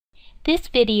This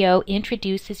video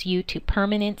introduces you to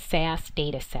permanent SAS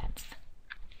datasets.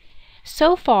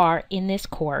 So far in this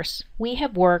course, we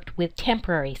have worked with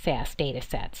temporary SAS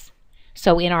datasets.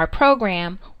 So in our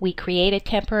program, we create a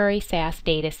temporary SAS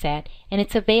dataset and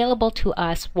it's available to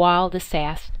us while the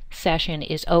SAS session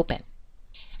is open.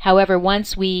 However,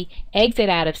 once we exit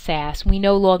out of SAS, we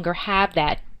no longer have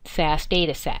that SAS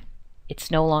dataset.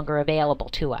 It's no longer available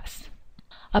to us.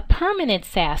 A permanent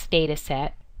SAS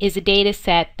dataset is a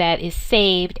dataset that is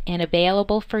saved and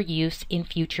available for use in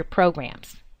future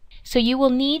programs. So you will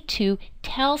need to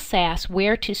tell SAS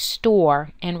where to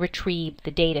store and retrieve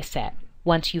the dataset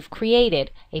once you've created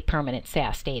a permanent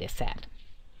SAS dataset.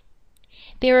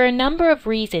 There are a number of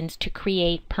reasons to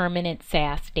create permanent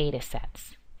SAS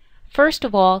datasets. First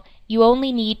of all, you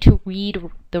only need to read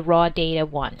the raw data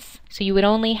once. So you would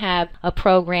only have a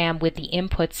program with the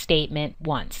input statement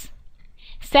once.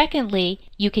 Secondly,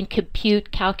 you can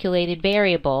compute calculated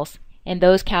variables, and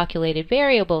those calculated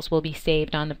variables will be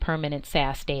saved on the permanent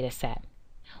SAS dataset.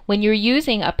 When you're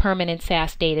using a permanent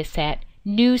SAS dataset,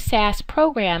 new SAS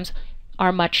programs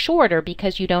are much shorter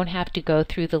because you don't have to go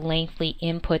through the lengthy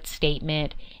input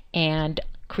statement and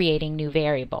creating new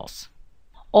variables.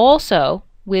 Also,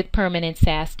 with permanent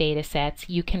SAS datasets,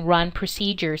 you can run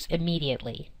procedures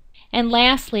immediately. And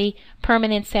lastly,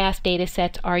 permanent SAS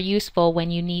datasets are useful when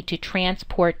you need to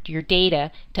transport your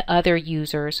data to other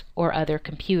users or other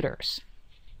computers.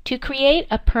 To create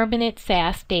a permanent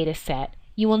SAS dataset,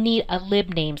 you will need a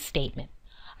libname statement.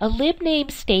 A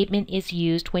libname statement is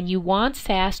used when you want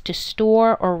SAS to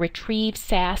store or retrieve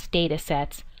SAS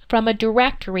datasets from a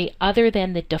directory other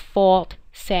than the default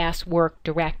SAS work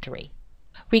directory.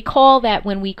 Recall that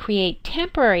when we create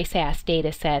temporary SAS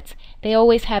datasets, they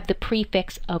always have the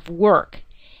prefix of work,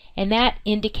 and that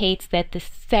indicates that the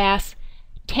SAS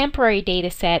temporary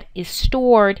dataset is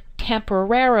stored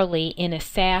temporarily in a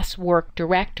SAS work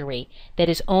directory that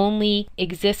is only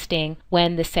existing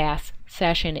when the SAS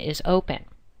session is open.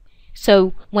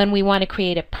 So when we want to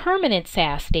create a permanent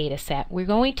SAS dataset, we're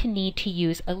going to need to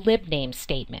use a libname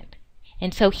statement.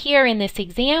 And so here in this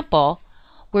example,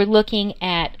 we're looking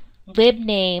at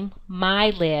libname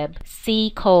mylib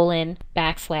c:\my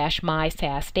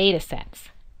SAS datasets.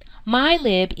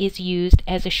 Mylib is used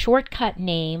as a shortcut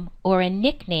name or a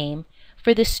nickname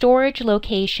for the storage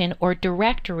location or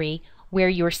directory where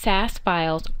your SAS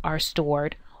files are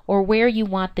stored or where you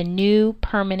want the new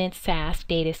permanent SAS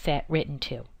dataset written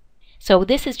to. So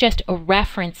this is just a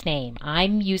reference name.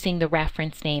 I'm using the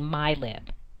reference name mylib.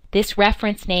 This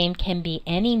reference name can be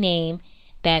any name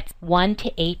that's 1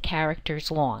 to 8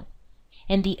 characters long.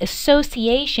 And the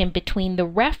association between the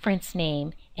reference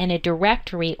name and a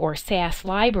directory or SAS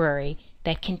library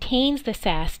that contains the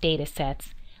SAS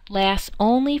datasets lasts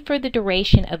only for the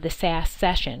duration of the SAS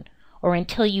session or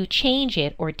until you change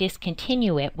it or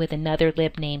discontinue it with another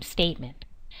libname statement.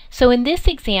 So in this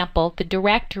example, the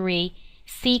directory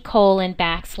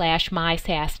c:\my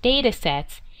SAS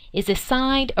datasets is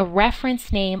assigned a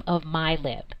reference name of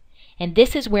mylib, and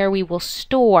this is where we will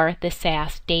store the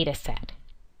SAS dataset.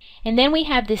 And then we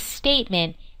have this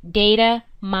statement, data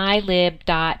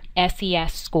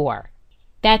mylib.ses score.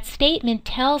 That statement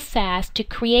tells SAS to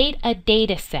create a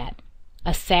dataset,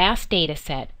 a SAS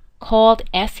dataset, called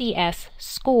SES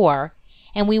score,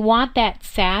 and we want that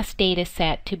SAS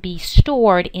dataset to be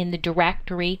stored in the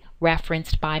directory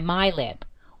referenced by mylib,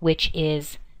 which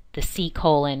is the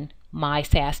c:\my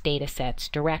SAS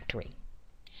datasets directory.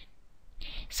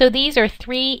 So these are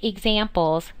 3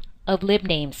 examples of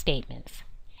libname statements.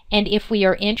 And if we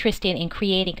are interested in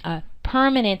creating a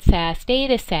permanent SAS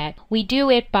dataset, we do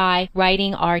it by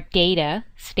writing our data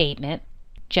statement,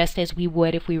 just as we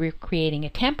would if we were creating a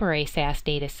temporary SAS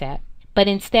dataset. But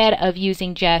instead of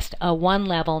using just a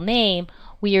 1-level name,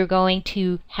 we are going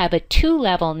to have a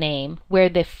 2-level name where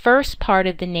the first part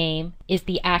of the name is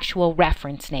the actual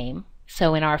reference name.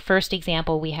 So in our first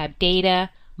example, we have data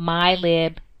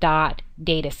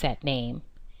mylib.dataset name.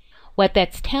 What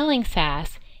that's telling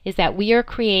SAS is that we are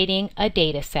creating a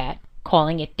dataset,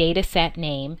 calling it dataset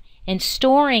name, and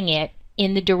storing it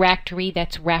in the directory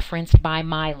that's referenced by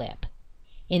mylib.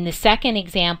 In the second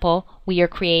example, we are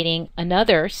creating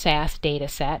another SAS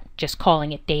dataset, just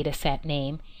calling it dataset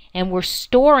name, and we're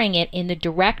storing it in the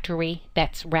directory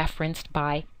that's referenced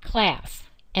by class.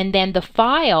 And then the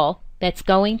file that's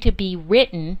going to be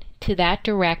written to that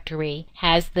directory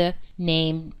has the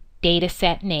name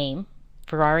dataset name,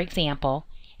 for our example,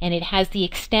 and it has the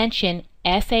extension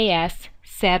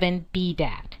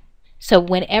SAS7BDAT. So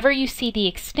whenever you see the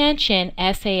extension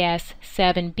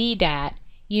SAS7BDAT,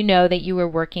 you know that you are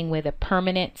working with a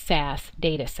permanent SAS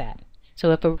dataset.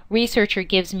 So if a researcher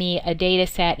gives me a data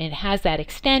set and it has that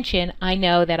extension, I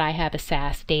know that I have a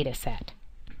SAS data set.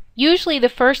 Usually the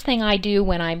first thing I do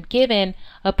when I'm given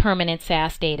a permanent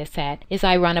SAS data set is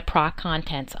I run a proc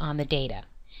contents on the data.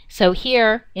 So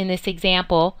here in this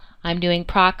example, I'm doing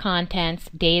proc contents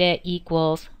data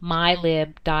equals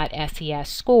mylib.ses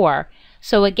score.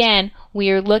 So again, we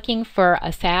are looking for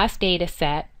a SAS data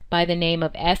set by the name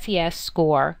of SES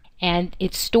score, and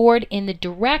it's stored in the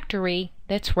directory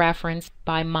that's referenced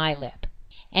by mylib.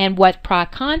 And what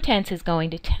proc contents is going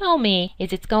to tell me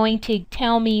is it's going to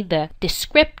tell me the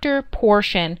descriptor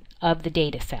portion of the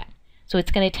data set. So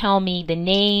it's going to tell me the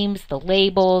names, the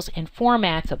labels, and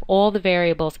formats of all the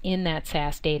variables in that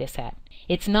SAS data set.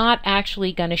 It's not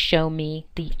actually going to show me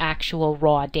the actual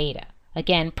raw data.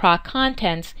 Again, proc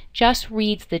contents just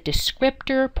reads the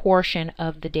descriptor portion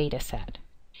of the data set.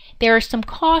 There are some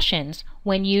cautions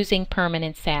when using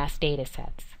permanent SAS data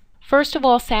sets. First of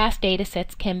all, SAS data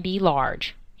sets can be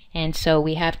large, and so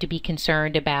we have to be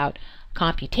concerned about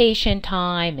computation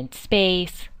time and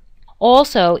space.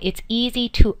 Also, it's easy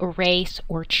to erase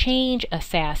or change a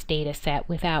SAS data set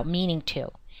without meaning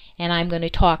to. And I'm going to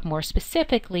talk more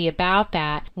specifically about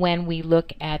that when we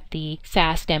look at the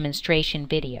SAS demonstration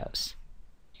videos.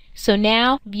 So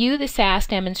now, view the SAS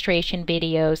demonstration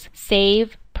videos,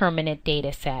 Save Permanent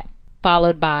Data Set,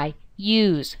 followed by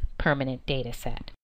Use Permanent Data Set.